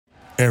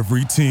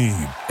Every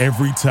team,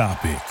 every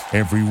topic,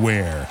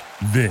 everywhere.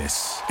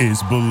 This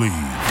is Believe.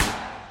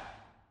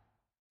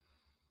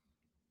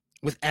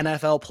 With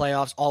NFL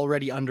playoffs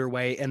already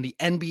underway and the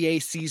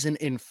NBA season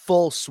in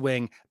full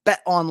swing,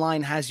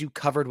 BetOnline has you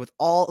covered with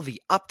all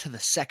the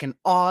up-to-the-second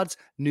odds,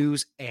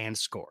 news, and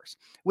scores.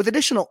 With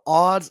additional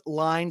odds,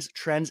 lines,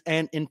 trends,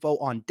 and info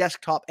on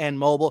desktop and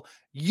mobile,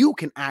 you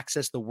can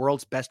access the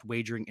world's best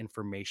wagering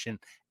information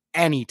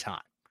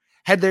anytime.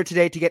 Head there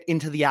today to get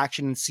into the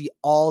action and see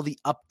all the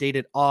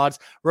updated odds.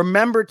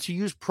 Remember to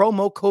use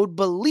promo code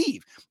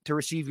BELIEVE to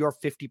receive your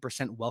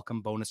 50%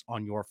 welcome bonus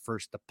on your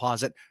first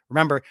deposit.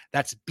 Remember,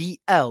 that's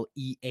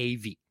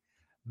BLEAV.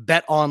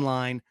 Bet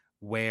online,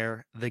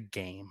 where the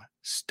game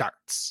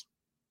starts.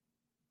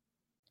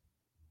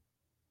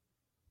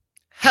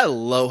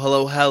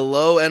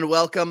 Hello, and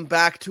welcome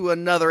back to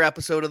another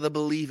episode of the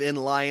Believe in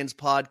Lions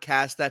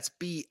podcast. That's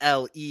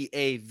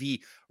BLEAV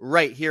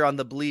right here on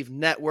the Believe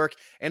Network.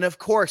 And of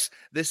course,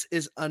 this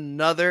is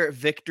another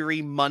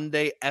Victory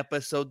Monday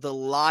episode. The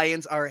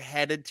Lions are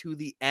headed to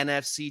the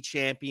NFC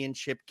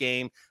Championship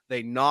game.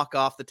 They knock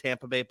off the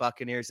Tampa Bay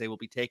Buccaneers. They will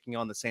be taking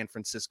on the San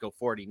Francisco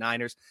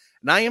 49ers.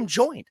 And I am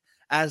joined,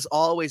 as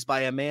always,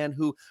 by a man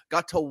who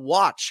got to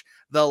watch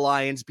the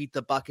Lions beat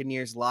the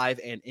Buccaneers live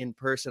and in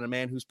person, a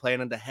man who's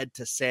planning to head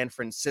to San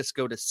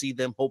Francisco to see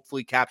them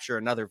hopefully capture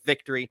another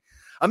victory,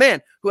 a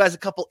man who has a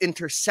couple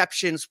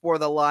interceptions for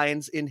the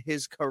Lions in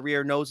his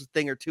career, knows a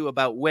thing or two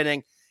about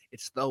winning.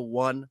 It's the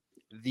one,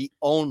 the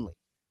only,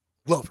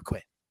 Glover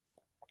Quin.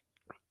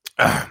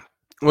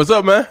 What's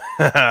up, man?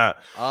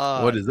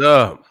 What is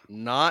up?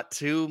 Not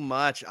too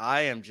much.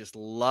 I am just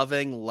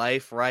loving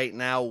life right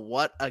now.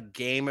 What a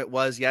game it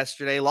was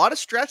yesterday. A lot of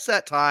stress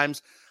at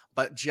times,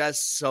 but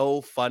just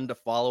so fun to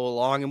follow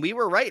along. And we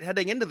were right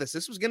heading into this.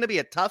 This was going to be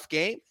a tough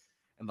game,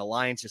 and the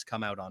Lions just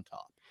come out on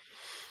top.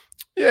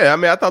 Yeah, I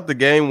mean, I thought the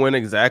game went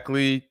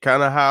exactly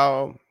kind of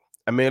how,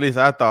 at least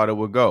I thought it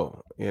would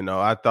go.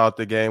 I thought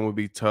the game would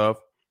be tough.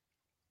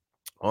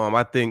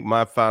 I think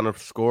my final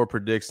score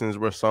predictions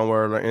were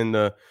somewhere in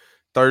the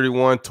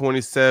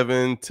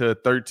 31-27 to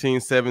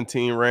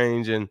 13-17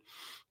 range. And,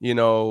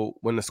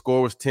 when the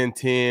score was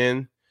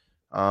 10-10,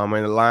 and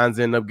the Lions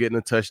ended up getting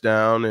a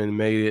touchdown and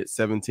made it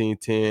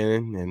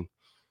 17-10.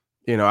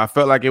 And, I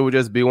felt like it would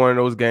just be one of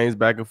those games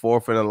back and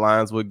forth, and the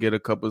Lions would get a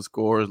couple of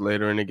scores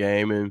later in the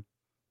game and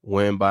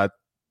win by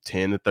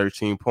 10 to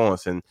 13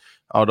 points. And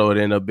although it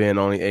ended up being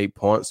only 8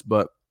 points,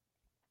 but,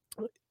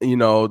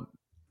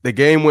 the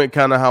game went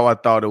kind of how I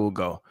thought it would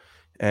go.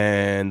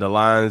 And the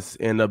Lions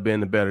end up being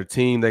the better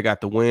team. They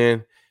got the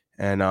win,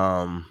 and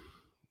now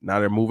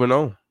they're moving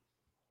on.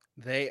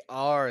 They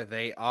are.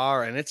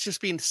 And it's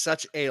just been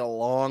such a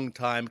long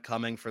time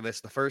coming for this.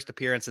 The first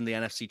appearance in the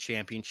NFC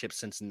Championship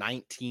since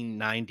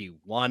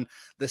 1991.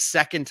 The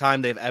second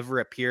time they've ever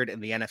appeared in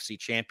the NFC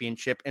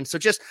Championship. And so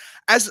just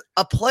as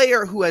a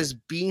player who has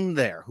been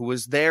there, who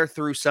was there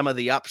through some of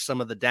the ups, some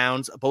of the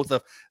downs, both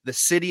of the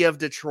city of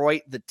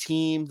Detroit, the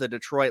team, the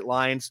Detroit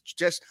Lions,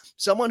 just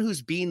someone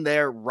who's been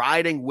there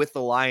riding with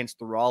the Lions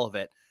through all of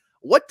it.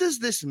 What does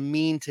this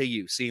mean to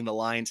you, seeing the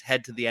Lions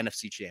head to the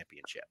NFC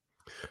Championship?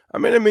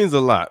 It means a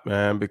lot,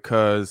 man,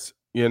 because,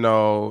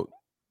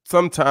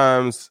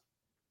 sometimes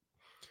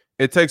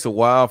it takes a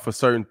while for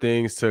certain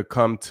things to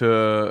come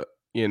to,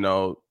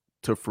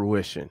 to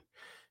fruition.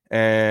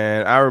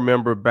 And I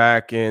remember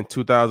back in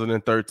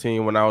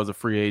 2013 when I was a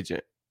free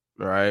agent,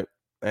 right?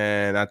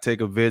 And I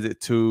take a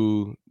visit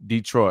to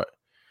Detroit.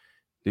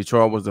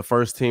 Detroit was the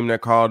first team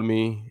that called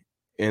me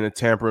in a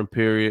tampering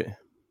period.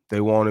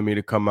 They wanted me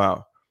to come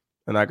out.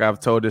 And like I've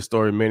told this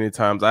story many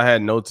times, I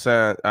had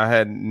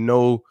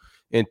no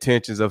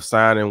intentions of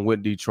signing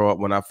with Detroit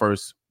when I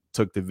first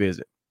took the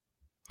visit.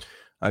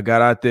 I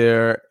got out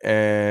there,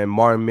 and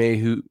Martin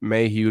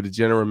Mayhew, the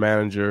general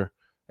manager,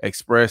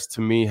 expressed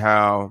to me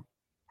how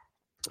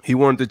he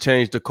wanted to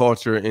change the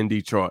culture in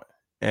Detroit,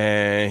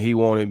 and he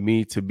wanted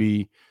me to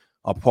be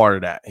a part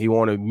of that. He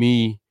wanted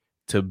me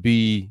to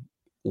be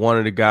one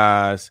of the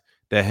guys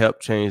that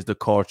helped change the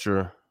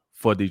culture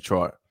for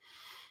Detroit.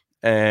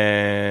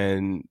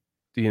 And,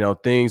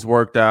 things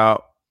worked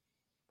out.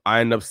 I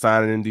ended up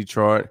signing in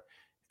Detroit.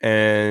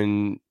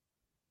 And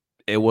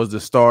it was the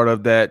start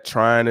of that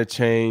trying to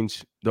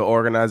change the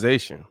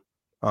organization.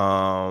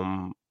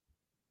 A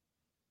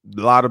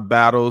lot of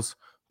battles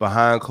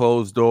behind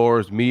closed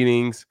doors,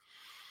 meetings,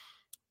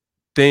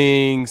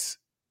 things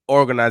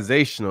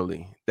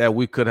organizationally that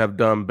we could have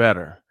done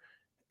better.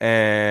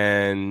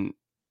 And,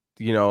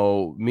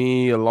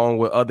 me along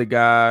with other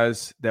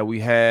guys that we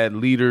had,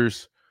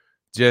 leaders,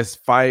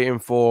 just fighting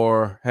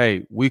for,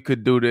 hey, we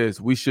could do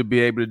this. We should be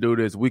able to do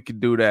this. We could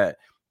do that.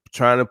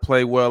 Trying to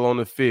play well on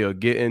the field,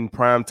 get in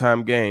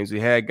primetime games.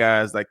 We had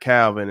guys like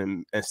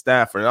Calvin and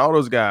Stafford and all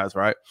those guys,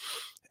 right?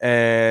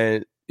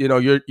 And,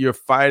 you're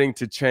fighting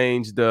to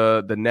change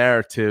the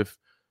narrative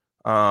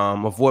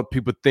of what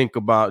people think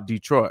about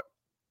Detroit.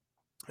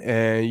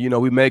 And,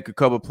 we make a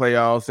couple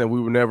playoffs, and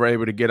we were never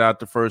able to get out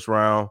the first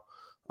round.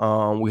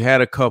 We had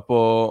a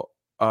couple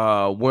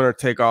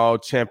winner-take-all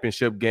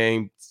championship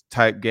game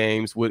type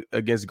games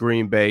against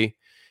Green Bay.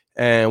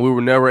 And we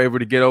were never able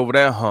to get over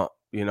that hump.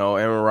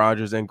 Aaron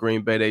Rodgers and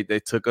Green Bay, they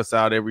took us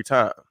out every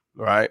time,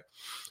 right?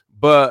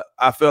 But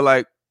I feel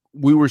like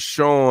we were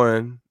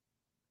showing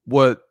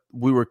what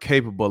we were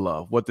capable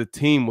of, what the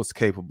team was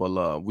capable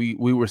of. We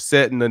were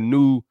setting a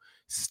new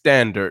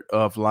standard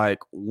of like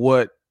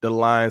what the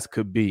Lions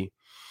could be.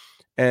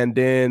 And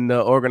then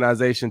the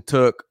organization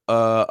took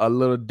a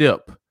little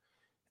dip,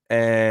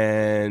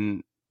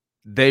 and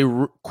they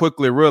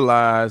quickly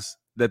realized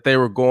that they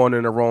were going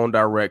in the wrong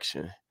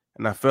direction.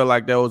 And I feel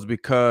like that was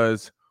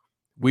because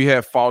we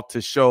had fought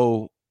to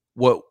show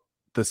what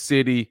the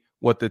city,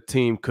 what the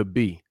team could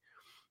be.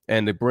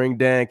 And to bring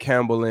Dan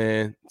Campbell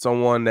in,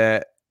 someone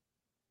that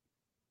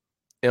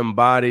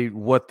embodied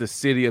what the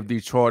city of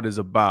Detroit is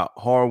about: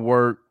 hard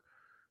work,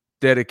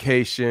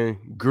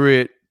 dedication,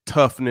 grit,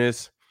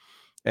 toughness,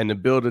 and to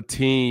build a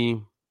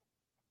team,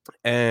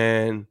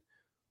 and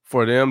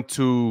for them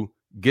to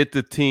get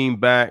the team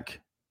back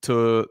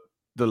to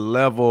the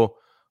level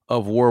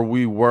of where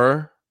we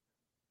were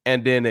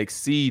and then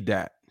exceed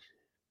that,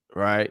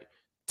 right?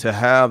 To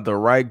have the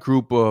right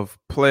group of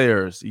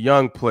players,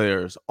 young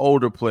players,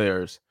 older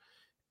players,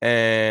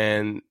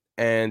 and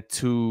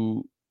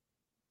to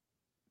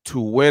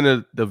win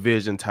a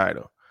division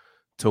title,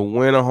 to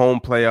win a home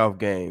playoff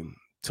game,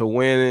 to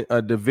win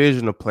a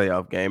divisional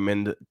playoff game,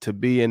 and to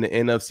be in the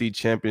NFC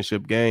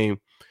championship game,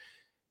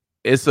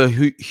 it's a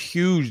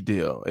huge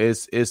deal.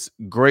 It's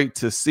great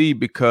to see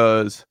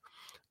because,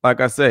 like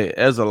I say,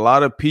 there's a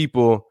lot of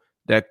people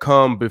that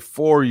come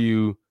before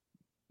you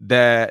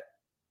that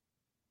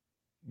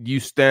you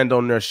stand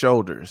on their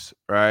shoulders,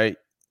 right?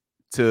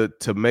 To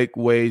make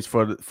ways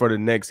for the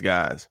next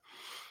guys.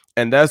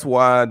 And that's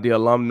why the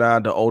alumni,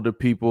 the older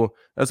people,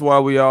 that's why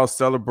we all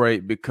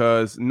celebrate,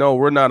 because no,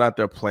 we're not out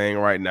there playing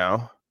right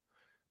now.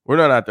 We're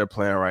not out there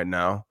playing right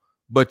now,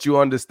 but you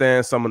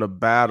understand some of the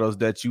battles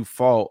that you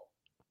fought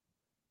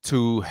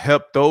to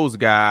help those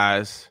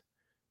guys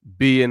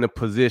be in a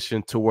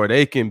position to where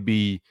they can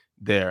be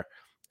there.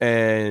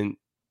 And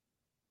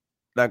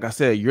like I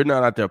said, you're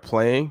not out there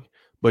playing,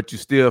 but you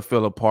still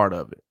feel a part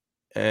of it.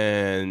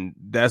 And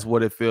that's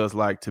what it feels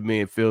like to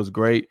me. It feels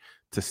great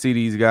to see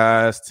these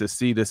guys, to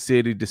see the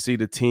city, to see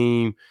the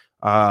team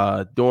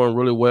doing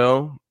really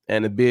well,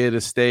 and to be at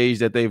a stage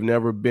that they've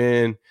never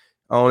been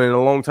on in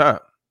a long time.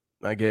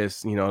 I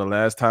guess, the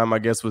last time,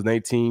 was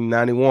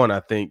 1991, I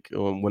think,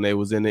 when they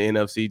was in the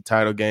NFC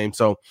title game.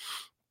 So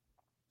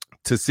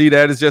to see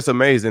that is just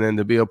amazing, and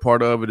to be a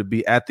part of it, to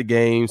be at the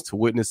games, to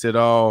witness it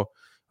all,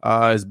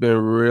 it's been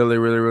really,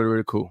 really, really,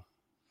 really cool.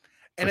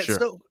 And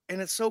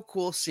it's so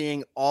cool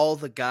seeing all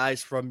the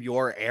guys from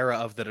your era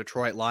of the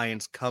Detroit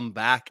Lions come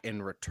back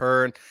and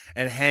return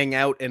and hang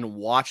out and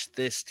watch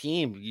this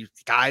team. You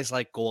guys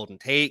like Golden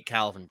Tate,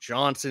 Calvin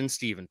Johnson,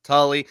 Stephen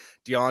Tully,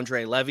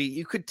 DeAndre Levy.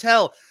 You could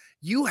tell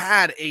you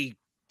had a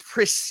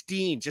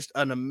pristine, just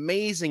an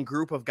amazing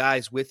group of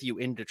guys with you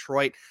in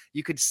Detroit.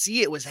 You could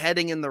see it was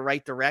heading in the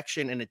right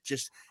direction, and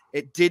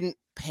it didn't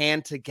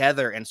pan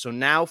together. And so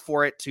now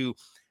for it to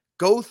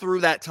go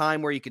through that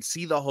time where you could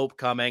see the hope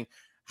coming,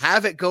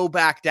 have it go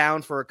back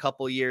down for a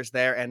couple years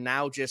there, and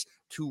now just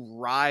to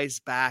rise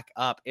back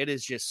up, it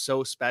is just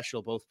so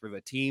special, both for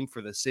the team,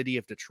 for the city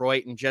of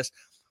Detroit, and just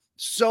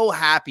so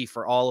happy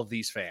for all of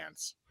these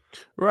fans.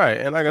 Right.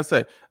 And like I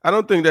said, I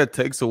don't think that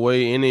takes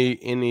away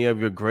any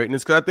of your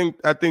greatness, because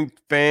I think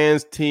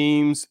fans,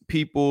 teams,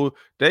 people,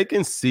 they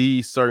can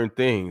see certain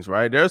things,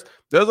 right? There's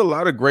a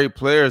lot of great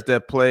players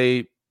that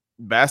play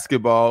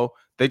basketball.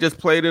 They just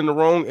played in the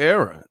wrong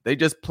era. They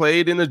just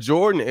played in the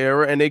Jordan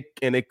era, and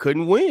they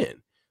couldn't win.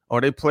 Or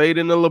they played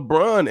in the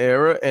LeBron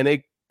era, and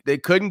they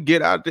couldn't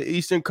get out the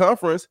Eastern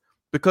Conference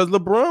because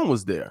LeBron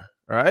was there,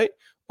 right?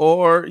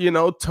 Or,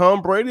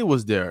 Tom Brady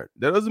was there.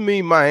 That doesn't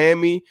mean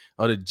Miami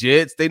or the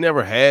Jets, they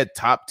never had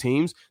top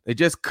teams. They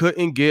just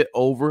couldn't get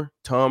over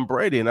Tom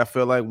Brady. And I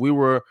feel like we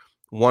were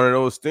one of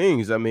those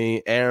things. I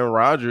mean, Aaron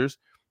Rodgers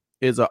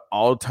is an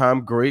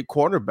all-time great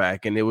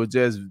quarterback, and it was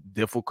just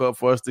difficult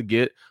for us to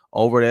get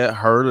over that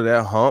hurdle,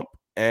 that hump,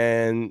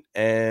 and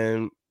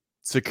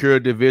secure a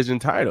division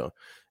title.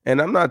 And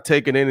I'm not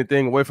taking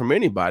anything away from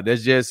anybody.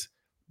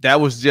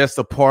 That was just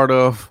a part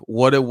of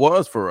what it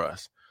was for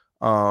us.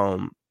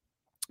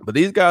 But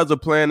these guys are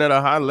playing at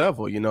a high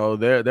level.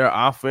 Their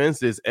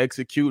offense is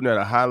executing at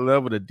a high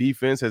level. The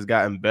defense has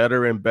gotten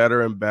better and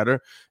better and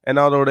better. And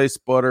although they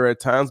sputter at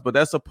times, but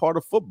that's a part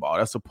of football.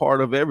 That's a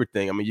part of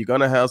everything. I mean, you're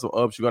going to have some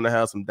ups, you're going to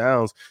have some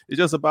downs. It's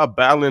just about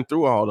battling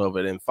through all of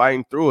it and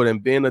fighting through it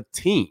and being a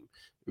team,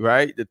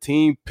 right? The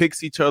team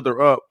picks each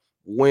other up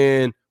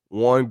when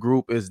one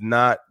group is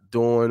not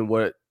doing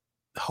what,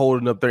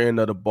 holding up their end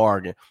of the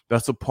bargain.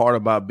 That's a part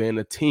about being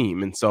a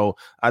team. And so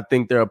I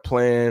think they're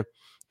playing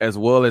as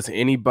well as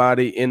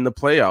anybody in the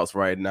playoffs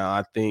right now.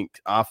 I think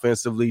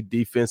offensively,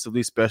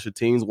 defensively, special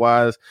teams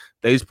wise,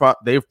 they've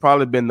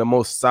probably been the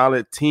most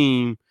solid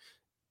team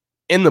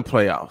in the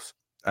playoffs.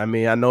 I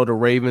mean, I know the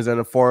Ravens and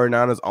the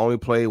 49ers only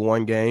played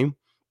one game,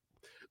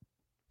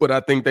 but I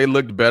think they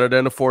looked better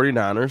than the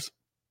 49ers.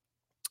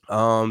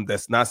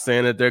 That's not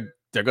saying that they're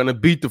they're going to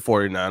beat the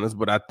 49ers,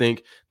 but I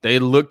think they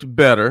looked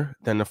better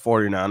than the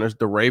 49ers.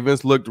 The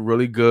Ravens looked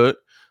really good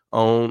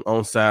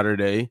on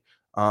Saturday.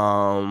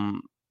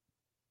 The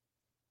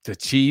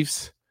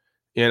Chiefs,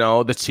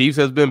 the Chiefs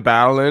has been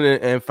battling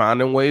and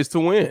finding ways to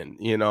win,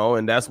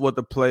 and that's what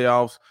the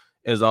playoffs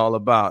is all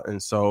about.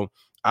 And so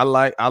I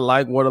like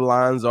where the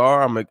lines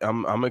are.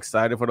 I'm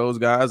excited for those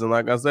guys. And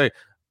like I say,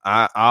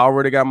 I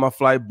already got my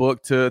flight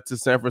booked to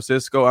San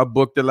Francisco. I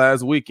booked it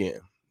last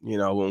weekend.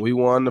 When we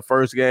won the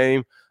first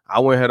game, I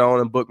went head on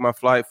and booked my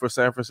flight for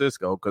San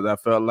Francisco because I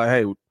felt like,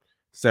 hey,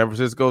 San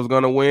Francisco is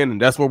going to win,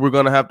 and that's where we're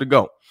going to have to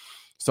go.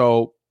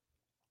 So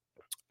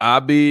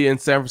I'll be in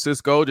San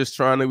Francisco just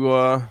trying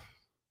to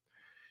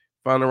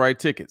find the right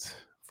tickets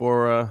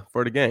for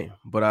the game.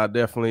 But I'll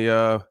definitely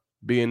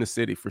be in the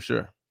city for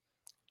sure.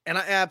 And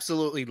I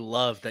absolutely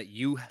love that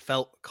you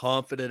felt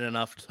confident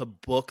enough to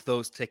book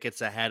those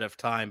tickets ahead of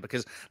time,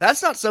 because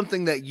that's not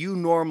something that you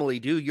normally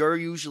do. You're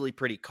usually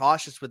pretty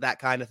cautious with that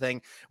kind of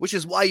thing, which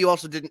is why you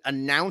also didn't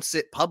announce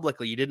it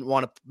publicly. You didn't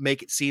want to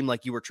make it seem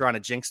like you were trying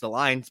to jinx the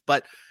Lions,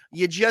 but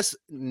you just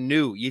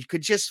knew. You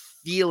could just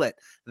feel it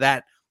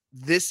that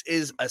this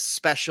is a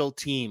special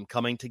team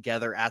coming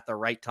together at the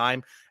right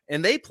time.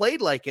 And they played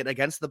like it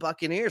against the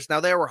Buccaneers. Now,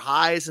 there were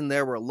highs and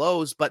there were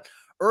lows, but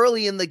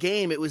early in the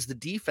game, it was the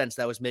defense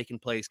that was making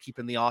plays,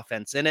 keeping the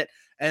offense in it.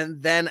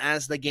 And then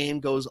as the game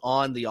goes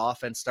on, the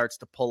offense starts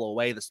to pull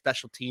away. The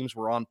special teams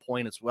were on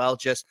point as well.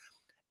 Just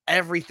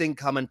everything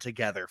coming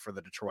together for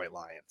the Detroit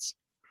Lions.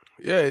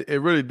 Yeah, it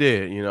really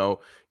did.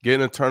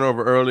 Getting a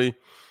turnover early,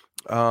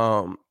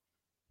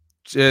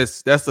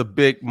 that's a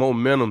big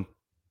momentum,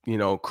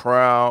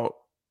 crowd,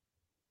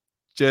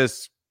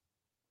 just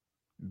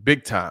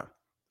big time,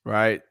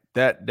 right?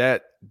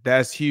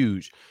 That's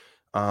huge.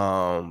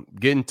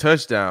 Getting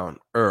touchdown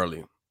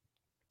early,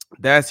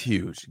 that's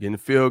huge. Getting a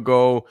field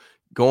goal,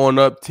 going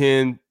up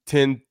 10-3,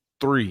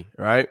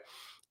 right?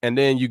 And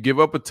then you give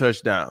up a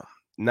touchdown.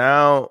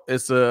 Now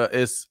it's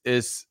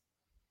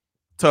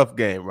tough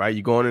game, right?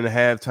 You're going into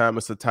halftime,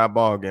 it's a tie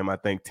ball game. I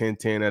think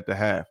 10-10 at the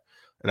half.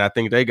 And I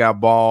think they got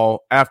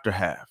ball after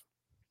half.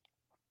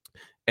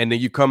 And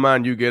then you come out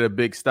and you get a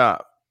big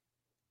stop.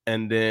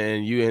 And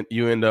then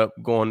you end up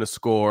going to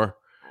score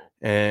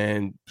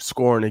and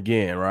scoring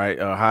again, right?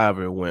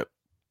 However it went.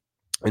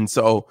 And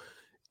so,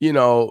 it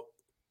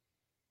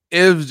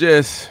was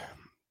just,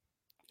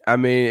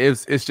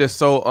 it's just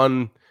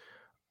so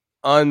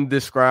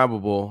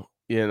undescribable,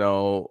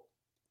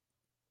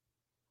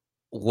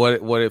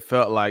 what it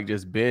felt like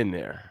just being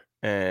there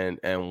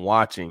and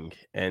watching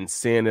and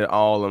seeing it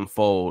all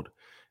unfold.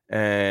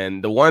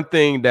 And the one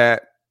thing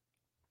that,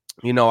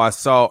 I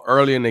saw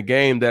early in the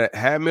game that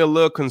had me a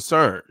little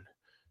concerned,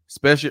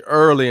 especially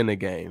early in the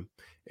game,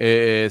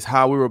 is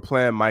how we were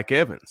playing Mike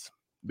Evans,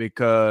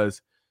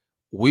 because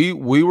we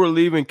were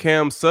leaving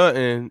Cam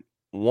Sutton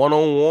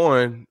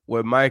one-on-one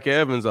with Mike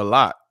Evans a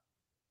lot.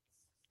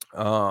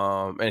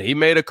 And he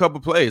made a couple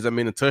plays.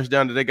 The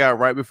touchdown that they got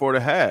right before the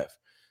half,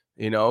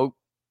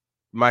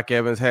 Mike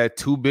Evans had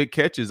 2 big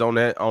catches on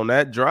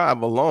that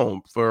drive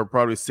alone for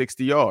probably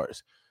 60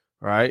 yards,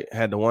 right?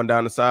 Had the one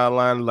down the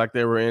sideline like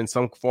they were in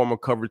some form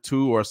of cover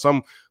 2 or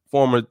some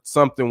form of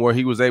something where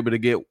he was able to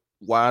get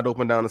wide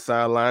open down the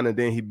sideline, and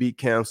then he beat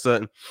Cam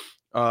Sutton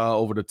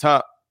over the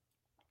top.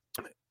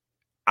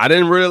 I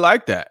didn't really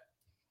like that,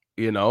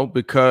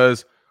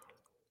 because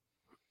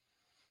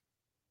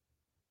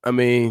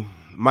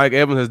Mike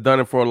Evans has done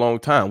it for a long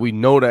time. We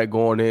know that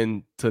going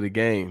into the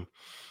game.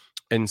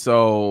 And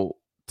so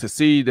to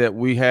see that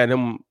we had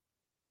him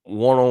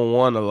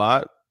one-on-one a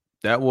lot,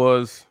 that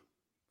was,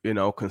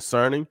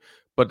 concerning.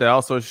 But they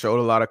also showed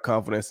a lot of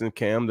confidence in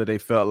Cam that they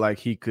felt like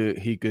he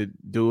could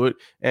do it.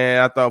 And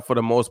I thought for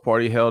the most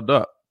part he held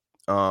up.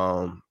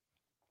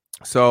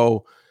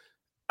 So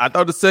I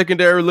thought the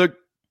secondary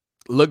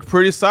looked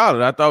pretty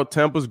solid. I thought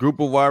Tampa's group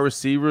of wide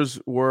receivers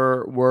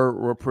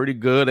were pretty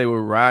good. They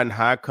were riding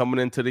high coming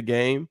into the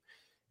game.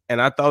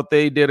 And I thought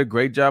they did a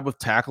great job of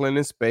tackling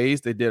in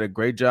space. They did a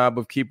great job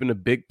of keeping the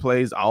big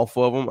plays off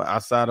of them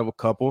outside of a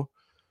couple.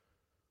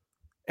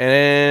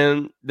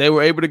 And they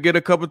were able to get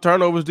a couple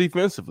turnovers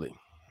defensively.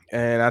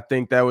 And I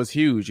think that was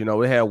huge.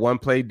 They had one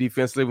play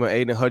defensively when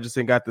Aiden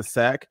Hutchinson got the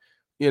sack.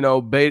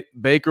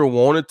 Baker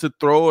wanted to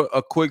throw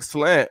a quick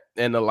slant,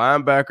 and the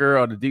linebacker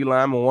or the D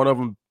lineman, one of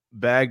them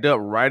bagged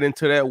up right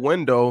into that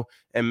window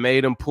and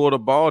made him pull the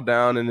ball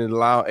down, and it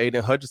allowed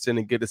Aiden Hutchinson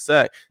to get a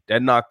sack.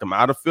 That knocked them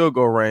out of field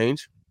goal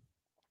range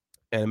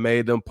and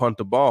made them punt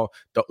the ball.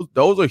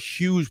 Those are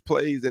huge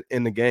plays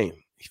in the game.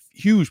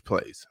 Huge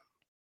plays.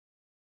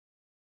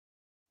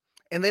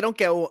 And they don't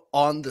go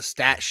on the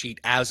stat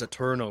sheet as a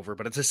turnover,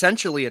 but it's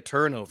essentially a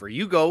turnover.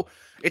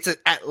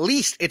 At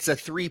least it's a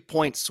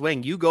 3-point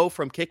swing. You go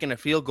from kicking a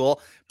field goal,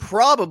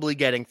 probably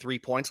getting 3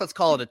 points. Let's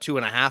call it a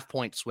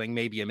 2.5-point swing.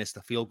 Maybe you missed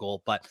a field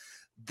goal, but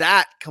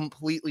that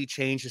completely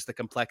changes the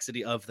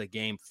complexity of the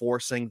game,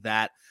 forcing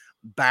that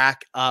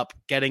back up,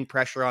 getting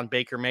pressure on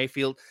Baker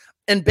Mayfield.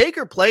 And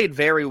Baker played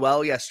very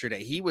well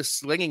yesterday. He was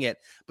slinging it,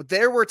 but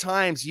there were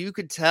times you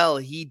could tell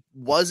he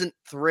wasn't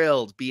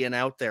thrilled being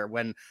out there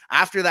when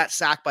after that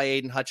sack by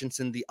Aiden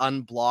Hutchinson, the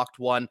unblocked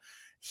one,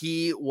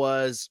 he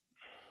was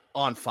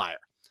on fire.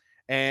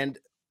 And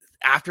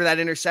after that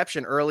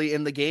interception early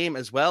in the game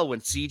as well,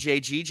 when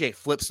CJ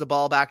flips the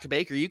ball back to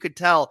Baker, you could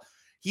tell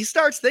he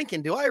starts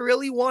thinking, do I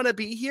really want to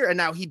be here? And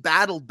now he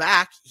battled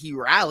back, he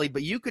rallied,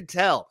 but you could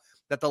tell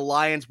that the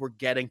Lions were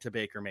getting to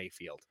Baker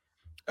Mayfield.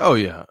 Oh,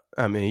 yeah.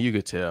 I mean, you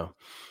could tell.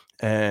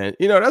 And,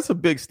 that's a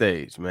big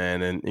stage,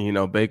 man.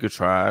 And, Baker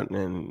tried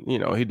and,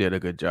 he did a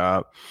good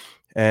job.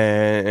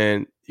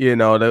 And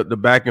the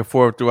back and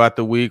forth throughout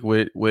the week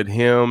with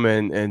him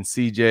and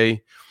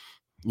CJ,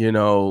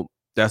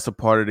 that's a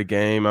part of the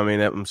game. I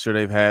mean, I'm sure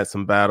they've had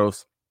some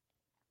battles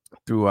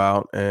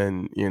throughout.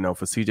 And,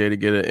 for CJ to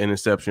get an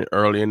interception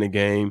early in the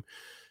game,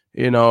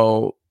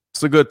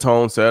 it's a good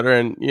tone setter.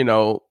 And,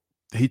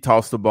 he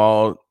tossed the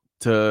ball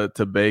to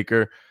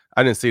Baker.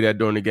 I didn't see that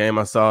during the game.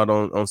 I saw it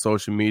on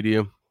social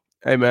media.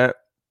 Hey, man,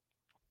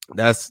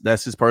 that's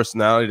his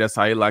personality. That's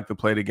how he like to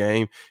play the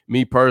game.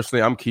 Me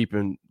personally, I'm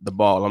keeping the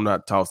ball. I'm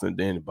not tossing it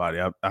to anybody.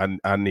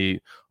 I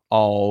need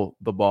all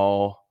the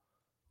ball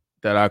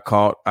that I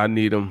caught. I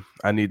need them.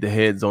 I need the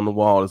heads on the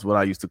wall is what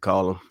I used to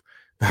call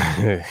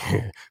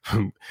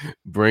them.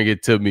 Bring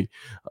it to me.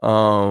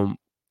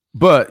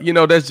 But,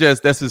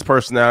 that's his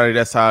personality.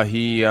 That's how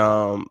he,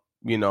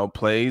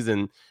 plays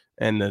and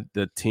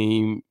the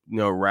team,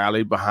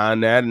 rallied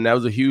behind that. And that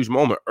was a huge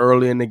moment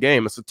early in the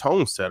game. It's a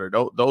tone setter.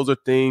 Those are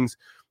things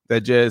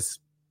that just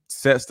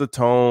sets the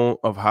tone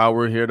of how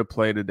we're here to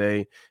play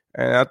today.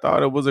 And I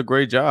thought it was a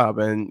great job.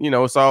 And,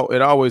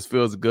 it always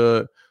feels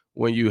good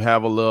when you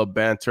have a little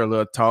banter, a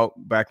little talk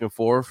back and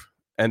forth,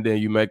 and then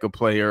you make a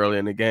play early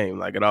in the game.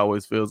 Like, it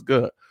always feels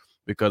good.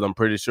 Because I'm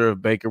pretty sure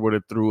if Baker would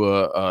have threw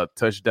a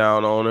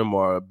touchdown on him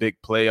or a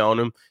big play on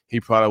him, he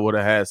probably would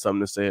have had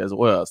something to say as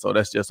well. So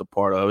that's just a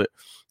part of it.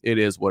 It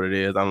is what it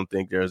is. I don't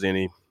think there's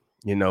any,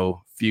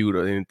 feud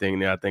or anything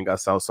there. I think I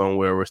saw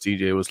somewhere where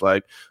CJ was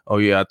like, oh,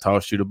 yeah, I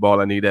tossed you the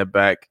ball. I need that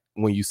back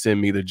when you send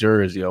me the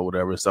jersey or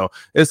whatever. So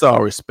it's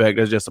all respect.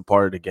 That's just a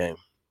part of the game.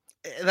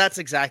 That's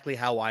exactly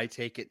how I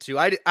take it too.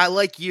 I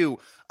like you.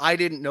 I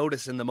didn't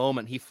notice in the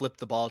moment he flipped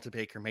the ball to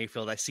Baker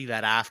Mayfield. I see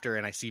that after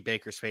and I see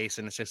Baker's face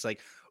and it's just like,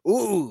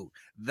 ooh,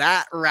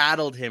 that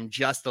rattled him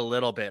just a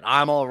little bit.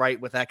 I'm all right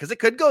with that because it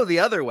could go the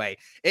other way.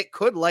 It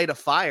could light a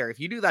fire.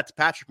 If you do that to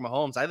Patrick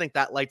Mahomes, I think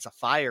that lights a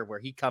fire where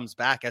he comes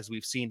back as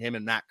we've seen him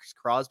and Max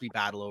Crosby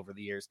battle over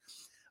the years.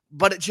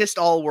 But it just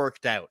all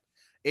worked out.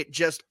 It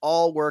just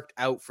all worked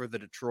out for the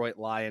Detroit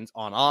Lions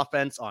on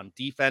offense, on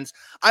defense.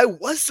 I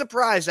was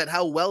surprised at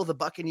how well the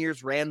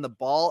Buccaneers ran the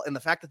ball and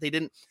the fact that they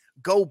didn't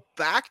go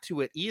back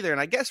to it either.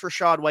 And I guess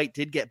Rachaad White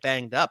did get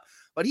banged up,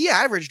 but he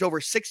averaged over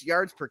 6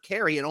 yards per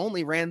carry and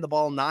only ran the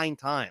ball 9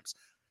 times.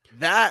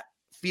 That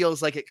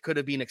feels like it could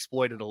have been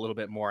exploited a little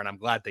bit more, and I'm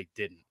glad they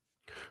didn't.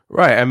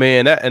 Right. I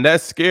mean,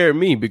 that scared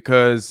me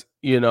because,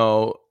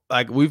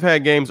 like we've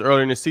had games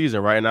earlier in the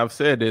season, right? And I've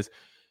said this.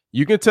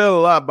 You can tell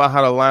a lot about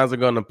how the Lions are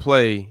going to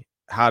play,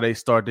 how they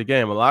start the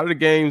game. A lot of the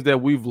games that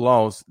we've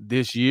lost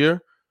this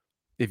year,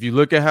 if you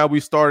look at how we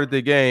started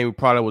the game, it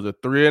probably was a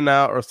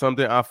 3-and-out or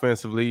something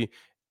offensively,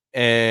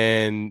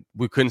 and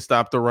we couldn't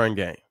stop the run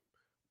game.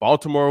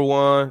 Baltimore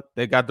won.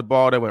 They got the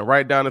ball. They went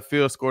right down the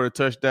field, scored a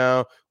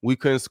touchdown. We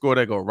couldn't score.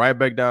 They go right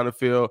back down the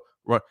field.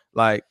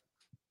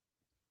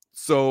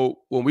 So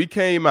when we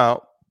came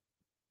out,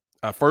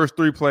 our first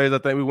 3 plays, I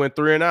think we went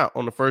 3-and-out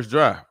on the first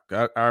drive.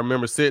 I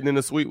remember sitting in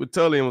the suite with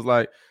Tully and was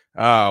like,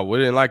 we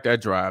didn't like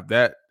that drive.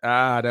 That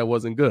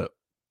wasn't good.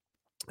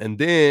 And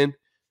then,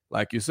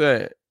 like you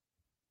said,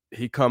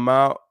 he come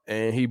out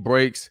and he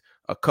breaks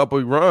a couple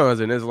of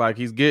runs, and it's like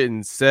he's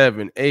getting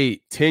 7,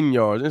 8, 10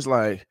 yards. It's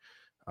like,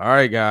 all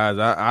right, guys,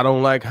 I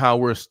don't like how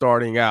we're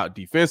starting out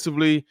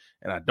defensively,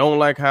 and I don't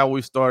like how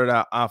we started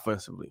out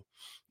offensively.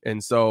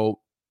 And so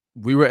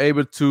we were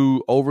able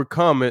to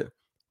overcome it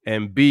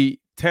and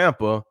beat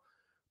Tampa,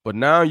 but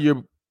now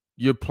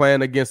you're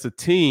playing against a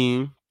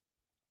team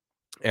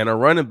and a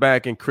running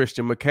back in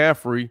Christian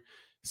McCaffrey,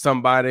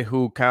 somebody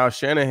who Kyle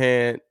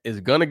Shanahan is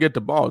going to get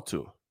the ball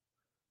to,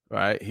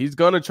 right? He's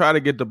going to try to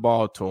get the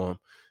ball to him.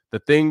 The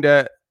thing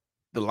that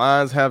the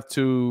Lions have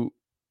to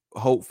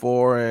hope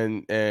for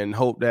and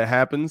hope that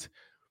happens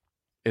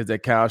is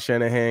that Kyle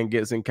Shanahan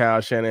gets in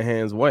Kyle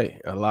Shanahan's way.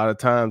 A lot of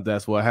times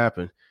that's what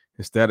happened.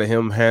 Instead of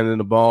him handing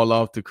the ball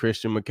off to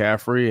Christian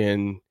McCaffrey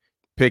and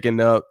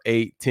picking up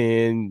 8,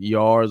 10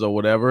 yards or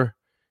whatever,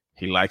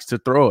 he likes to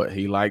throw it.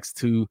 He likes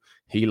to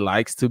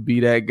be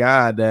that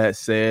guy that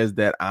says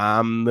that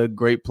I'm the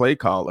great play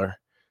caller,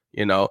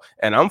 and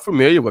I'm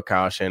familiar with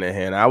Kyle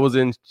Shanahan. I was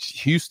in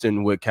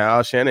Houston with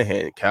Kyle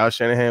Shanahan. Kyle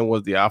Shanahan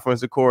was the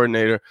offensive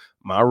coordinator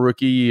my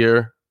rookie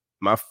year,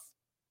 my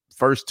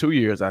first 2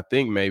 years, I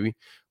think maybe,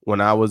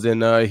 when I was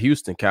in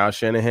Houston. Kyle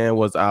Shanahan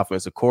was the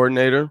offensive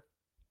coordinator.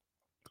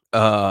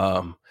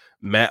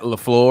 Matt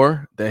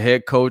LaFleur, the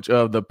head coach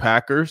of the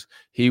Packers,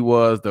 he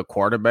was the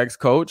quarterback's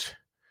coach.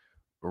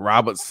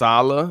 Robert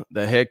Saleh,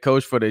 the head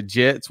coach for the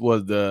Jets,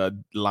 was the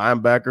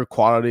linebacker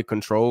quality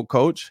control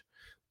coach.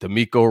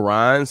 D'Amico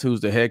Ryans,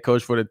 who's the head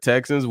coach for the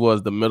Texans,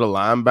 was the middle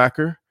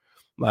linebacker.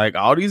 Like,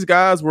 all these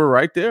guys were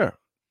right there.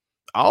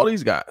 All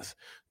these guys,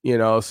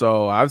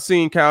 so I've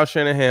seen Kyle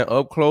Shanahan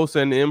up close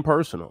and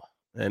impersonal,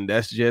 and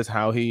that's just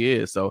how he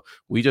is. So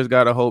we just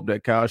got to hope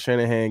that Kyle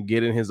Shanahan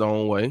get in his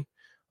own way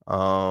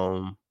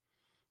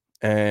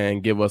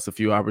and give us a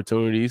few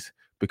opportunities,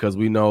 because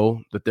we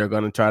know that they're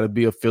going to try to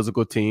be a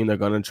physical team. They're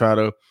going to try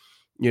to,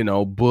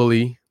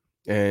 bully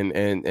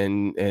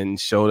and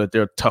show that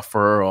they're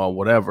tougher or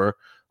whatever.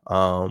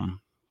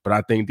 But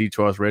I think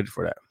Detroit's ready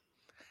for that.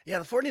 Yeah,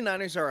 the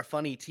 49ers are a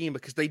funny team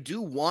because they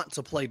do want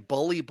to play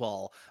bully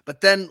ball, but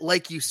then,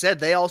 like you said,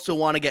 they also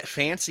want to get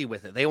fancy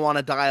with it. They want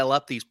to dial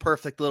up these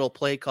perfect little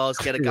play calls,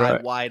 get a guy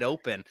Right. wide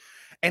open.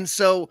 And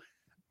so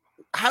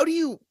how do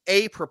you,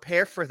 A,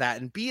 prepare for that?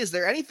 And B, is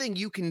there anything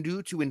you can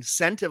do to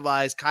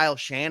incentivize Kyle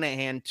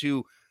Shanahan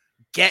to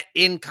get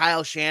in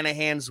Kyle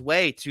Shanahan's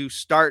way to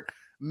start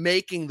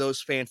making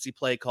those fancy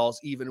play calls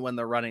even when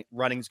the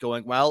running's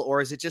going well? Or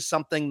is it just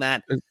something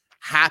that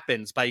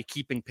happens by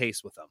keeping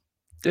pace with them?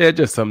 Yeah,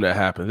 just something that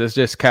happens. It's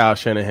just Kyle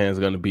Shanahan's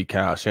going to be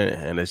Kyle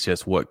Shanahan. It's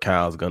just what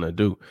Kyle's going to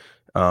do.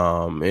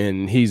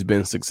 And he's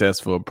been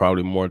successful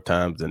probably more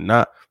times than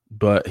not,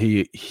 but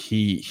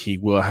he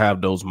will have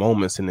those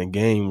moments in the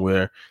game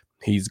where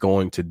he's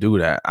going to do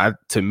that.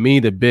 To me,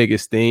 the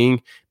biggest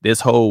thing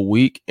this whole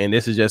week, and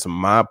this is just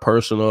my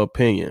personal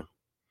opinion,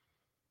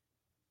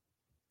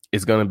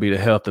 is going to be the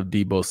health of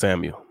Deebo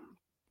Samuel.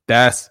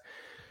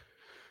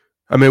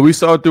 We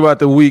saw throughout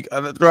the week,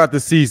 throughout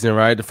the season,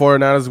 right? The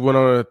 49ers went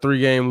on a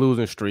 3-game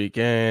losing streak,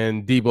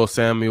 and Deebo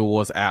Samuel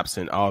was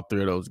absent all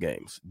 3 of those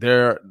games.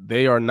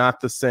 They are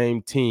not the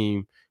same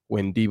team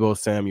when Deebo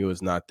Samuel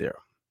is not there.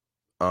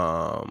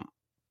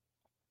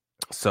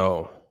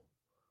 So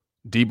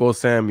Deebo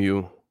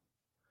Samuel,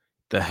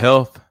 the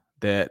health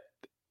that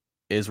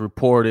is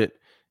reported,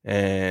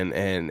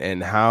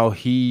 and how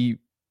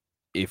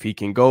if he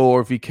can go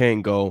or if he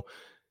can't go,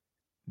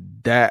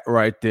 that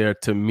right there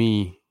to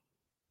me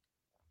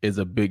is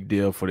a big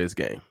deal for this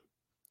game.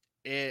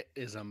 It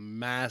is a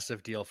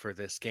massive deal for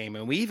this game.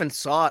 And we even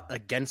saw it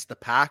against the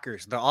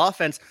Packers. The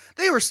offense,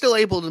 they were still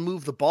able to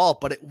move the ball,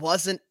 but it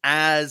wasn't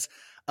as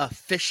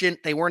efficient.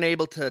 They weren't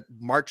able to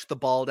march the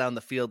ball down the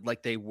field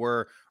like they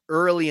were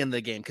early in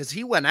the game, because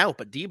he went out,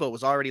 but Deebo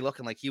was already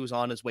looking like he was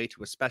on his way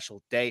to a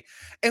special day.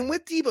 And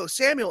with Deebo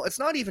Samuel, it's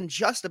not even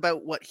just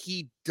about what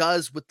he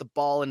does with the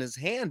ball in his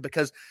hand,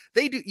 because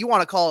they do, you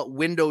want to call it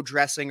window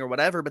dressing or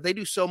whatever, but they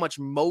do so much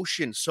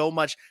motion, so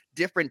much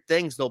different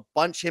things. They'll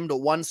bunch him to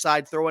one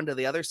side, throw him to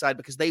the other side,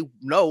 because they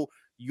know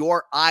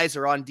your eyes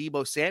are on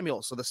Deebo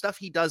Samuel. So the stuff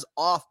he does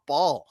off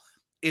ball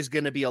is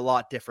going to be a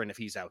lot different if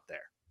he's out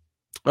there.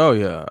 Oh,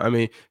 yeah.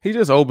 He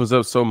just opens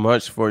up so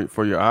much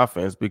for your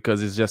offense,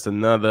 because it's just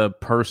another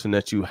person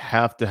that you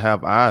have to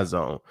have eyes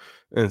on.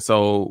 And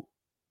so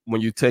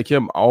when you take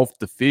him off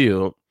the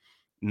field,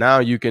 now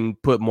you can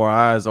put more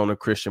eyes on a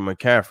Christian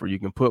McCaffrey. You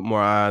can put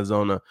more eyes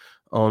on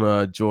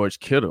a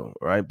George Kittle,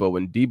 right? But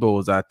when Deebo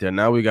was out there,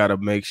 now we got to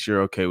make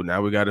sure, okay,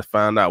 now we got to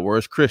find out,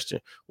 where's Christian?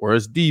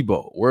 Where's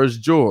Deebo? Where's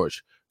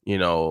George?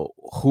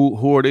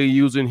 Who are they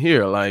using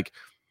here? And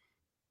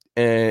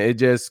it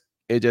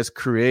just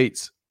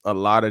creates a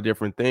lot of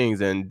different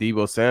things. And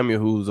Deebo Samuel,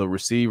 who's a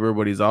receiver,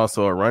 but he's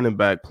also a running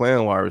back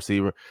playing wide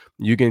receiver,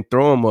 you can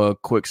throw him a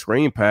quick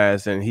screen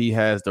pass and he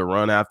has the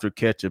run after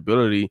catch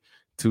ability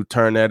to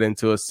turn that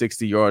into a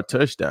 60-yard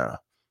touchdown,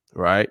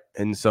 right?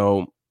 And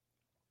so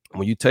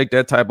when you take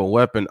that type of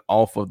weapon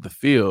off of the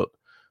field,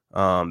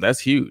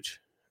 that's huge.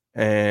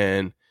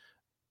 And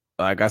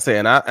like I say,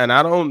 and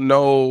I don't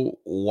know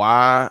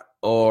why,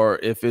 or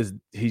if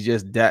he's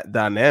just that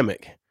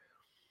dynamic,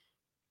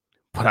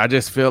 but I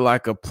just feel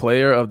like a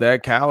player of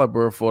that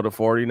caliber for the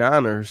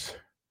 49ers,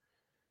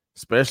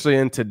 especially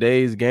in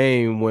today's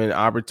game when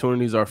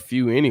opportunities are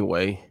few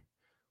anyway,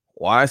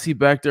 why is he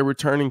back there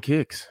returning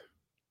kicks?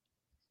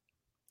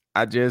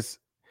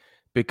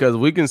 Because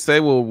we can say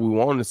what we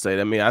want to say.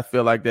 I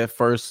feel like that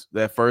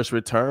first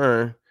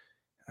return,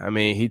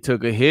 he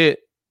took a hit.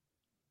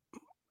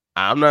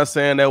 I'm not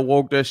saying that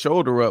woke that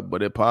shoulder up,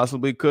 but it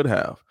possibly could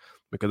have,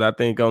 because I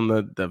think on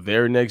the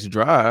very next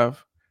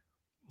drive,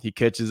 he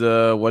catches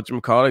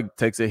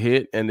takes a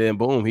hit, and then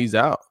boom, he's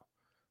out,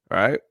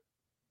 right?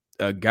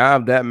 A guy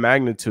of that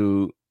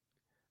magnitude,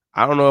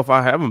 I don't know if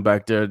I have him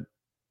back there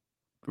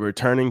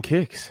returning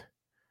kicks.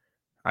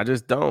 I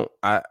just don't.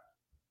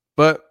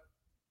 But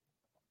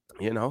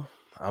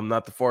I'm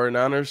not the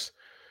 49ers.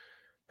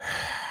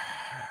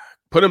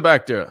 Put him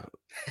back there.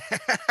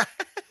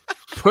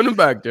 Put him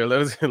back there.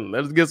 Let's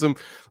get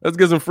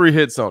some free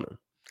hits on him.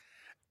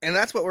 And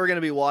that's what we're going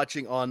to be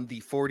watching on the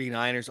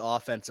 49ers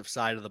offensive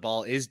side of the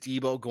ball. Is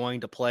Deebo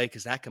going to play?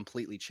 Because that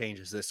completely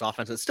changes this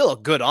offense. It's still a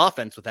good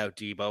offense without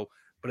Deebo,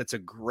 but it's a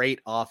great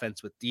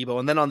offense with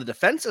Deebo. And then on the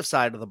defensive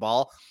side of the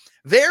ball,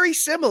 very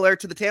similar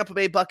to the Tampa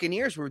Bay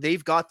Buccaneers, where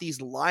they've got these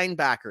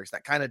linebackers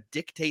that kind of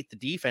dictate the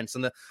defense.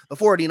 And the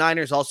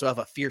 49ers also have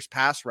a fierce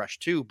pass rush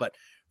too. But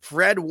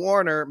Fred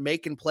Warner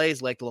making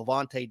plays like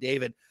Levante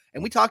David.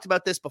 And we talked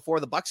about this before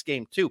the Bucs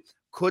game too.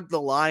 Could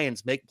the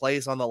Lions make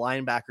plays on the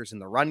linebackers in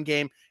the run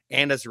game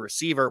and as a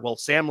receiver? Well,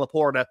 Sam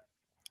Laporta,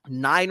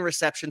 9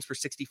 receptions for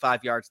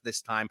 65 yards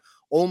this time,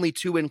 only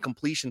 2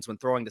 incompletions when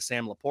throwing to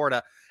Sam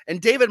Laporta. And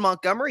David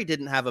Montgomery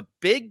didn't have a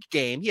big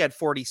game. He had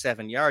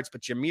 47 yards,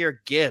 but Jahmyr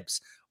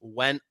Gibbs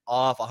went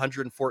off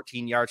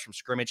 114 yards from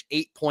scrimmage,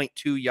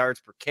 8.2 yards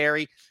per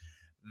carry.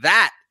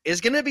 That is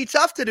going to be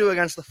tough to do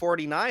against the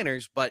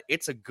 49ers, but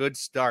it's a good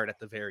start at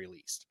the very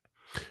least.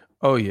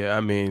 Oh, yeah. I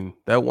mean,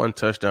 that one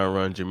touchdown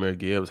run Jahmyr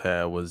Gibbs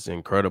had was an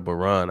incredible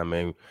run. I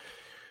mean,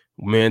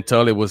 me and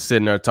Tully was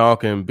sitting there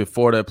talking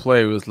before that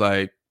play. It was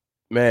like,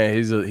 man,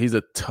 he's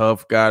a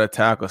tough guy to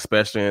tackle,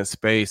 especially in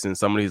space. And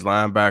some of these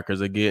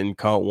linebackers are getting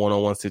caught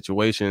one-on-one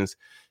situations,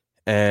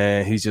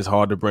 and he's just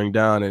hard to bring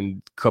down.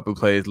 And a couple of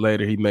plays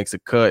later, he makes a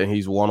cut, and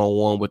he's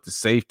one-on-one with the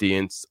safety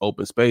in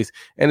open space.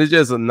 And it's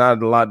just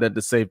not a lot that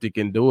the safety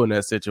can do in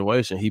that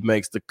situation. He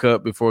makes the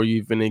cut before you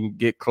even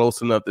get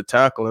close enough to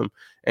tackle him,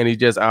 and he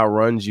just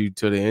outruns you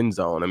to the end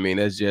zone. I mean,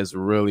 that's just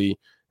really,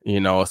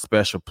 a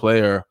special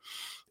player.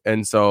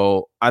 And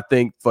so I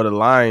think for the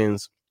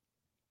Lions,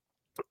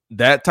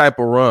 that type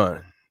of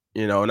run,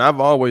 and I've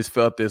always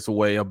felt this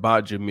way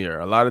about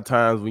Jahmyr. A lot of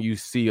times when you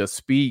see a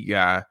speed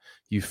guy,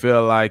 you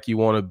feel like you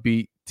want to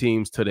beat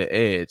teams to the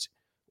edge.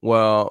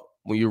 Well,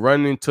 when you're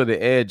running to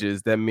the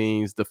edges, that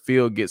means the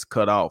field gets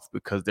cut off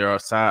because there are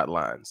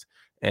sidelines.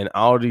 And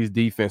all these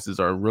defenses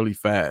are really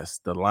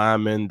fast. The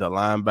linemen, the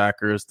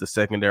linebackers, the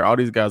secondary, all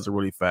these guys are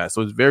really fast.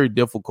 So it's very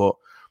difficult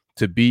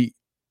to beat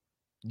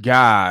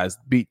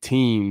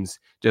teams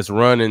just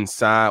running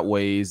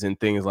sideways and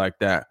things like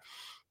that.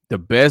 The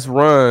best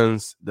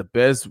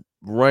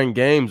run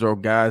games are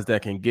guys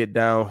that can get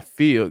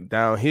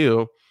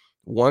downhill,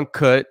 one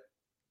cut,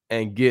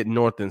 and get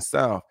north and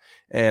south.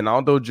 And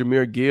although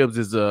Jahmyr Gibbs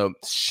is a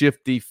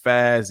shifty,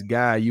 fast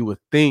guy, you would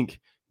think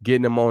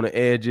getting him on the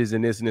edges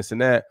and this and this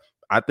and that,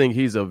 I think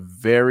he's a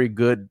very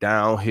good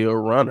downhill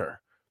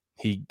runner.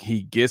 He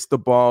gets the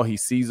ball, he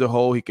sees a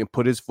hole, he can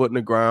put his foot in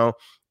the ground,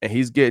 and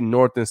he's getting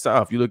north and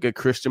south. You look at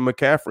Christian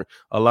McCaffrey,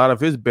 a lot of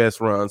his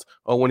best runs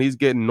are when he's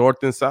getting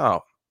north and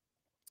south.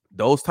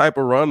 Those type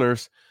of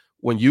runners,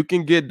 when you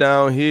can get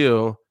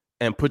downhill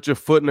and put your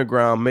foot in the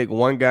ground, make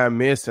one guy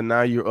miss, and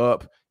now you're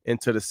up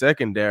into the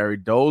secondary,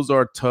 those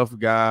are tough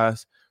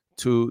guys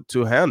to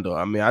handle.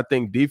 I mean, I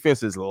think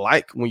defenses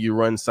like when you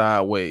run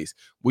sideways.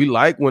 We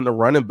like when the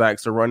running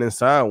backs are running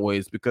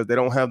sideways because they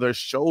don't have their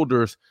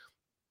shoulders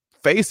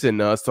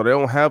facing us, so they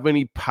don't have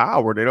any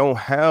power. They don't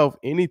have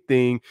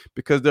anything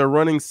because they're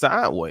running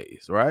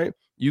sideways, right?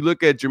 You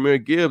look at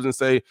Jahmyr Gibbs and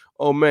say,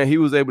 oh, man, he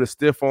was able to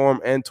stiff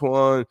arm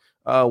Antoine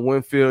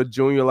Winfield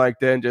Jr. like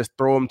that and just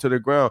throw him to the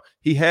ground.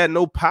 He had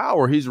no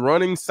power. He's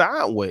running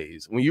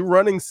sideways. When you're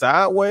running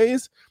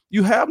sideways,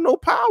 you have no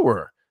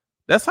power.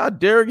 That's how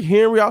Derrick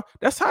Henry,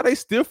 that's how they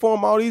stiff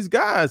arm all these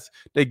guys.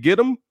 They get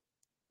them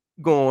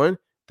going.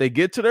 They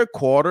get to their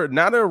quarter.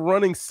 Now they're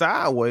running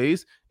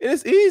sideways. And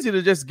it's easy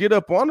to just get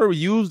up on them,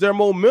 use their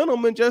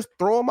momentum, and just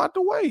throw them out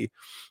the way.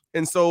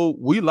 And so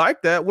we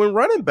like that when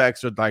running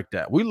backs are like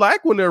that. We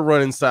like when they're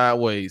running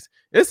sideways.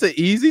 It's an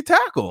easy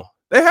tackle.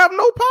 They have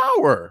no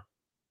power.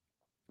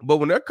 But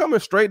when they're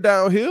coming straight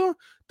downhill,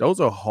 those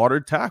are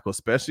harder tackles,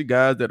 especially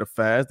guys that are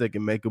fast, they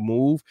can make a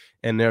move,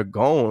 and they're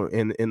gone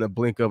in the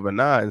blink of an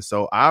eye. And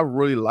so I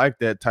really like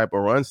that type of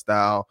run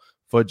style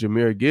for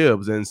Jahmyr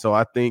Gibbs. And so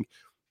I think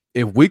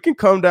if we can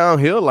come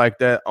downhill like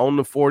that on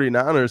the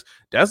 49ers,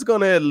 that's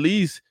going to at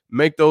least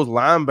make those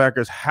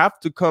linebackers have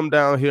to come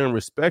down here and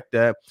respect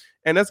that.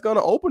 And that's going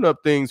to open up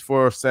things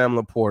for Sam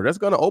Laporta. That's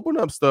going to open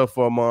up stuff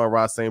for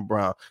Amon-Ra St.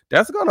 Brown.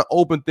 That's going to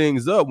open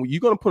things up. You're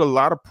going to put a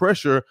lot of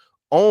pressure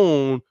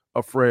on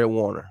a Fred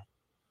Warner.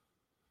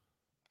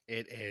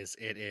 It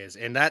is.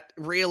 And that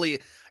really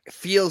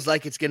feels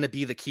like it's going to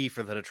be the key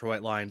for the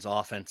Detroit Lions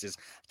offense is,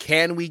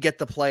 can we get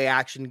the play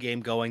action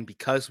game going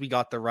because we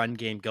got the run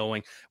game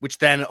going, which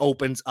then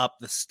opens up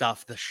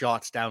the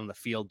shots down the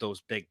field,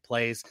 those big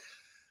plays.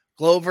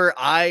 Glover,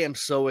 I am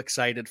so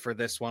excited for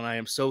this one. I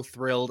am so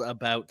thrilled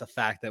about the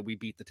fact that we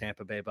beat the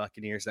Tampa Bay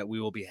Buccaneers, that we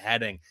will be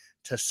heading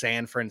to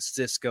San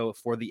Francisco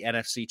for the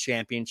NFC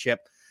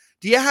Championship.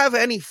 Do you have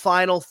any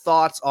final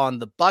thoughts on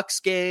the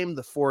Bucs game,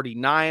 the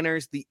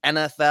 49ers, the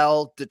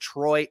NFL,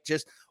 Detroit?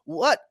 Just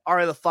what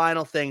are the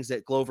final things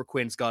that Glover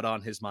Quin's got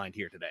on his mind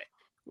here today?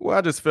 Well,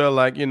 I just feel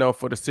like,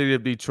 for the city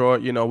of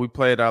Detroit, we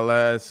played the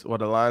Lions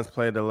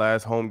played the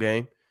last home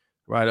game,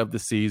 right, of the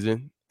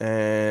season.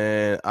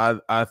 And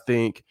I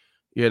think,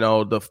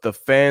 the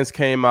fans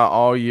came out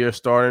all year,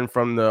 starting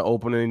from the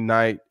opening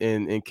night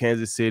in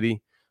Kansas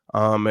City.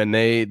 And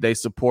they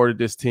supported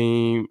this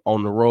team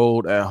on the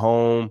road, at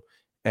home.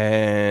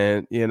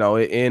 And,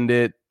 it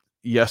ended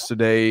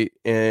yesterday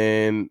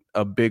in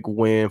a big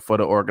win for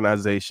the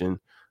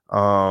organization.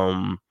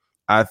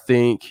 I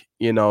think,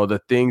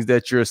 the things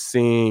that you're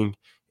seeing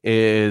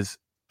is,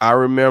 I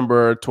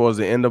remember towards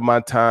the end of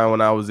my time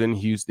when I was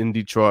in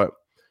Detroit,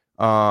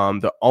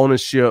 the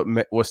ownership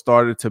was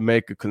started to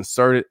make a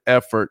concerted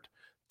effort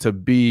to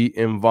be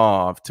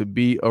involved, to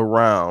be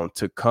around,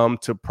 to come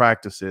to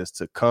practices,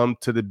 to come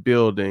to the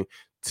building,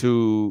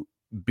 to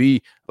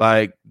be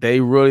like, they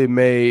really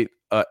made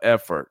an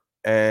effort.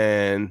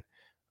 And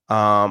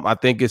I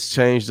think it's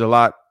changed a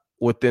lot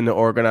within the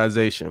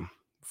organization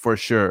for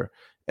sure.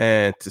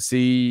 And to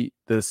see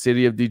the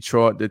city of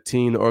Detroit, the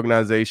team, the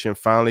organization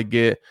finally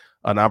get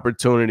an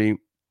opportunity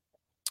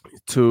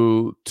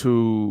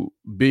to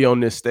be on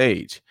this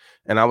stage.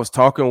 And I was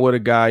talking with a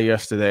guy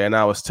yesterday, and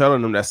I was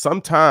telling him that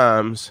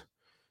sometimes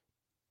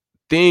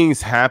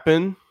things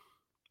happen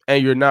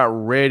and you're not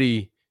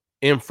ready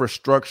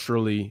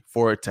infrastructurally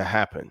for it to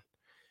happen.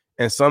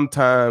 And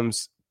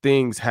sometimes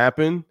things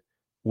happen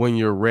when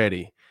you're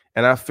ready.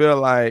 And I feel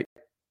like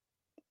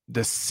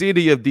the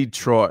city of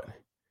Detroit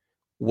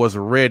was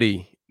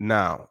ready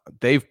now.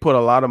 They've put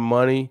a lot of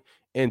money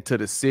into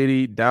the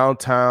city,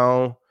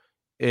 downtown.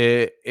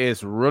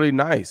 It's really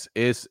nice.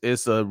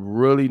 It's a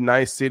really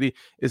nice city.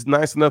 It's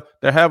nice enough.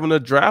 They're having a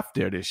draft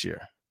there this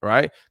year,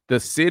 right? The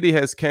city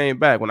has came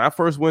back. When I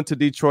first went to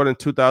Detroit in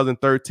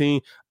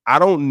 2013, I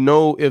don't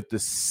know if the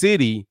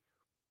city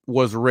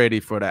was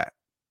ready for that.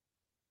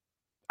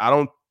 I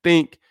don't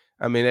think.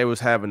 I mean, they was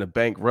having the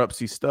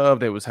bankruptcy stuff.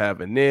 They was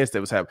having this.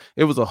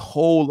 It was a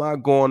whole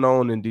lot going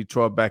on in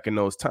Detroit back in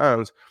those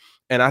times.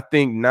 And I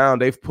think now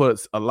they've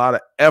put a lot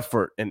of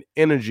effort and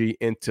energy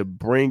into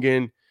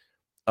bringing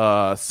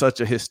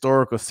such a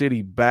historical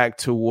city back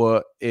to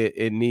what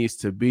it needs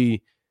to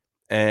be.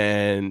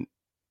 And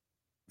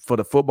for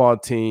the football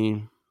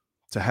team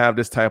to have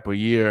this type of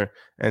year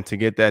and to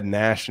get that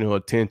national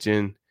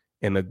attention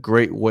in a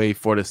great way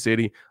for the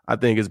city, I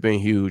think it's been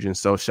huge. And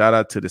so shout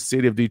out to the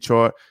city of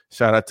Detroit.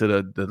 Shout out to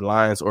the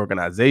Lions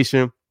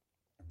organization.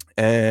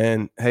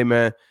 And hey,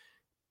 man,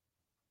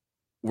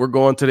 we're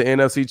going to the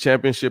NFC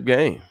Championship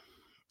game.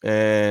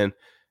 And,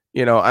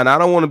 you know, and I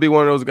don't want to be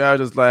one of those guys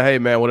just like, hey,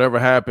 man, whatever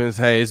happens,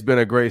 hey, it's been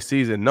a great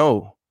season.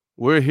 No,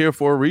 we're here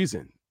for a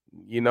reason.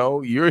 You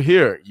know, you're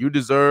here. You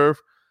deserve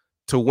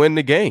to win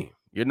the game.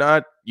 You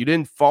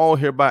didn't fall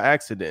here by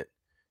accident.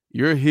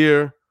 You're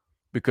here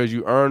because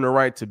you earned the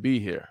right to be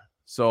here.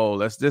 So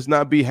let's just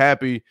not be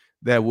happy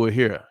that we're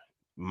here.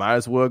 Might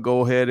as well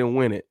go ahead and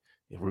win it.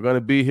 If we're going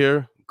to be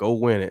here, go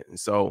win it. And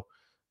so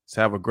let's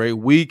have a great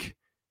week.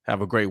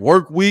 Have a great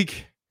work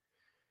week.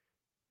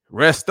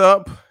 Rest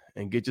up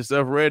and get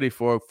yourself ready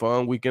for a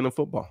fun weekend of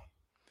football.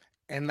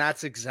 And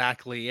that's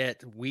exactly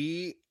it.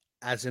 We,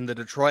 as in the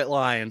Detroit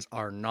Lions,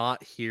 are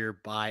not here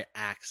by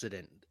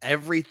accident.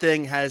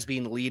 Everything has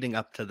been leading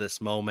up to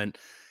this moment.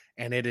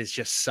 And it is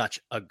just such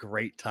a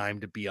great time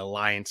to be a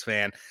Lions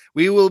fan.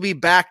 We will be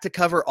back to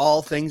cover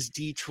all things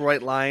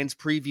Detroit Lions,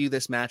 preview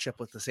this matchup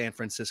with the San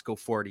Francisco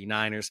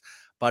 49ers.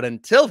 But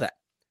until then,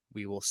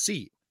 we will see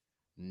you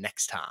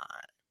next time.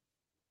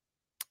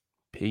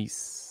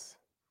 Peace.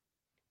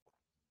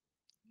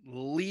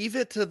 Leave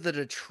it to the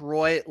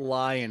Detroit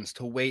Lions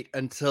to wait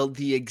until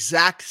the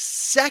exact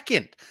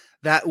second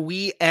that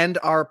we end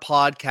our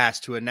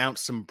podcast to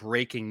announce some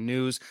breaking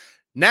news.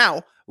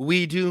 Now,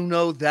 we do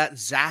know that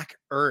Zach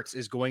Ertz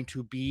is going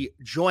to be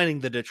joining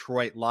the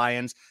Detroit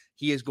Lions.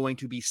 He is going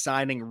to be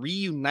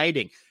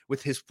reuniting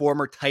with his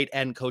former tight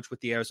end coach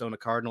with the Arizona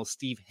Cardinals,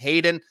 Steve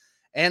Hayden.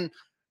 And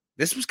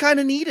this was kind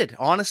of needed,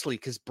 honestly,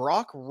 because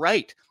Brock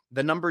Wright,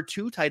 the number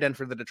 2 tight end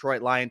for the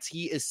Detroit Lions,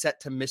 he is set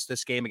to miss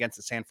this game against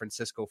the San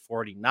Francisco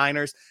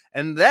 49ers.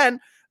 And then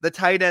the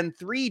tight end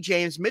 3,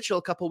 James Mitchell,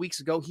 a couple weeks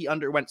ago, he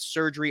underwent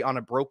surgery on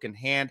a broken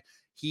hand.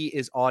 He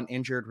is on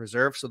injured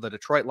reserve. So the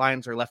Detroit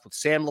Lions are left with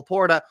Sam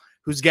Laporta,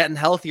 who's getting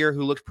healthier,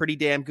 who looked pretty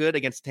damn good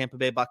against Tampa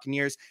Bay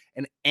Buccaneers,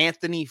 and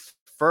Anthony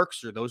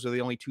Firkser. Those are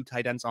the only 2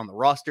 tight ends on the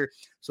roster.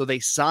 So they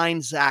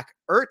signed Zach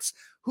Ertz,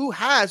 who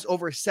has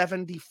over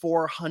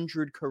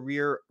 7,400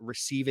 career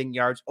receiving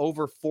yards,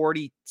 over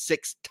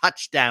 46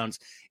 touchdowns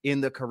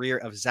in the career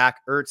of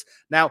Zach Ertz.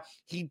 Now,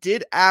 he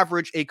did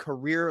average a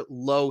career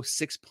low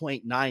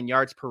 6.9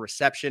 yards per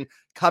reception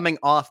coming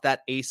off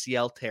that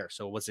ACL tear.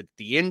 So was it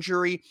the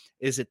injury?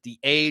 Is it the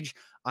age?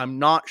 I'm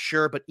not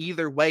sure, but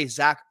either way,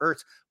 Zach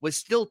Ertz was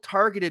still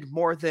targeted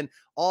more than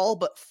all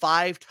but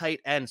 5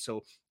 tight ends.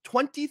 So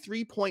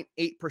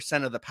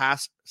 23.8% of the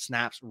pass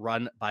snaps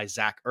run by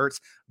Zach Ertz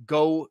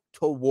go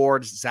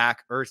towards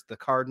Zach Ertz. The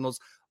Cardinals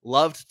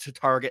loved to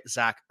target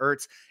Zach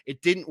Ertz.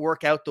 It didn't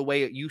work out the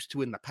way it used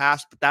to in the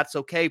past, but that's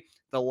okay.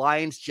 The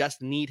Lions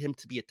just need him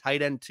to be a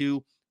tight end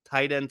 2,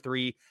 tight end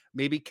 3,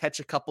 maybe catch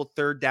a couple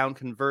third down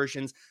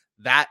conversions.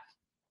 That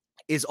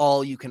is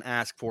all you can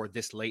ask for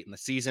this late in the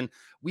season.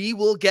 We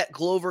will get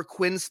Glover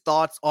Quin's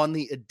thoughts on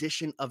the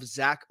addition of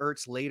Zach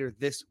Ertz later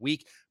this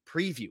week,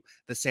 preview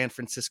the San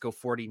Francisco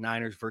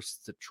 49ers versus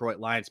Detroit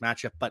Lions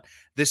matchup. But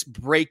this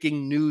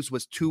breaking news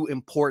was too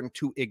important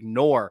to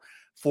ignore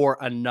for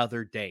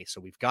another day. So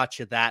we've got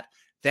you that.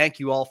 Thank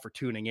you all for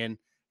tuning in,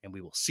 and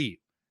we will see you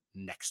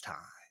next time.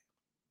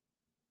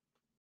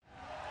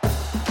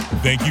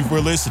 Thank you for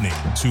listening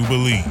to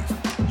Believe.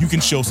 You can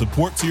show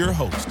support to your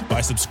host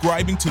by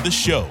subscribing to the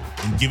show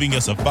and giving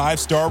us a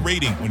 5-star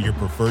rating on your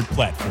preferred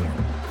platform.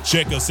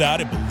 Check us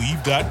out at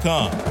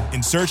Believe.com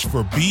and search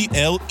for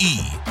BLEAV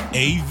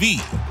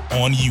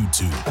on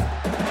YouTube.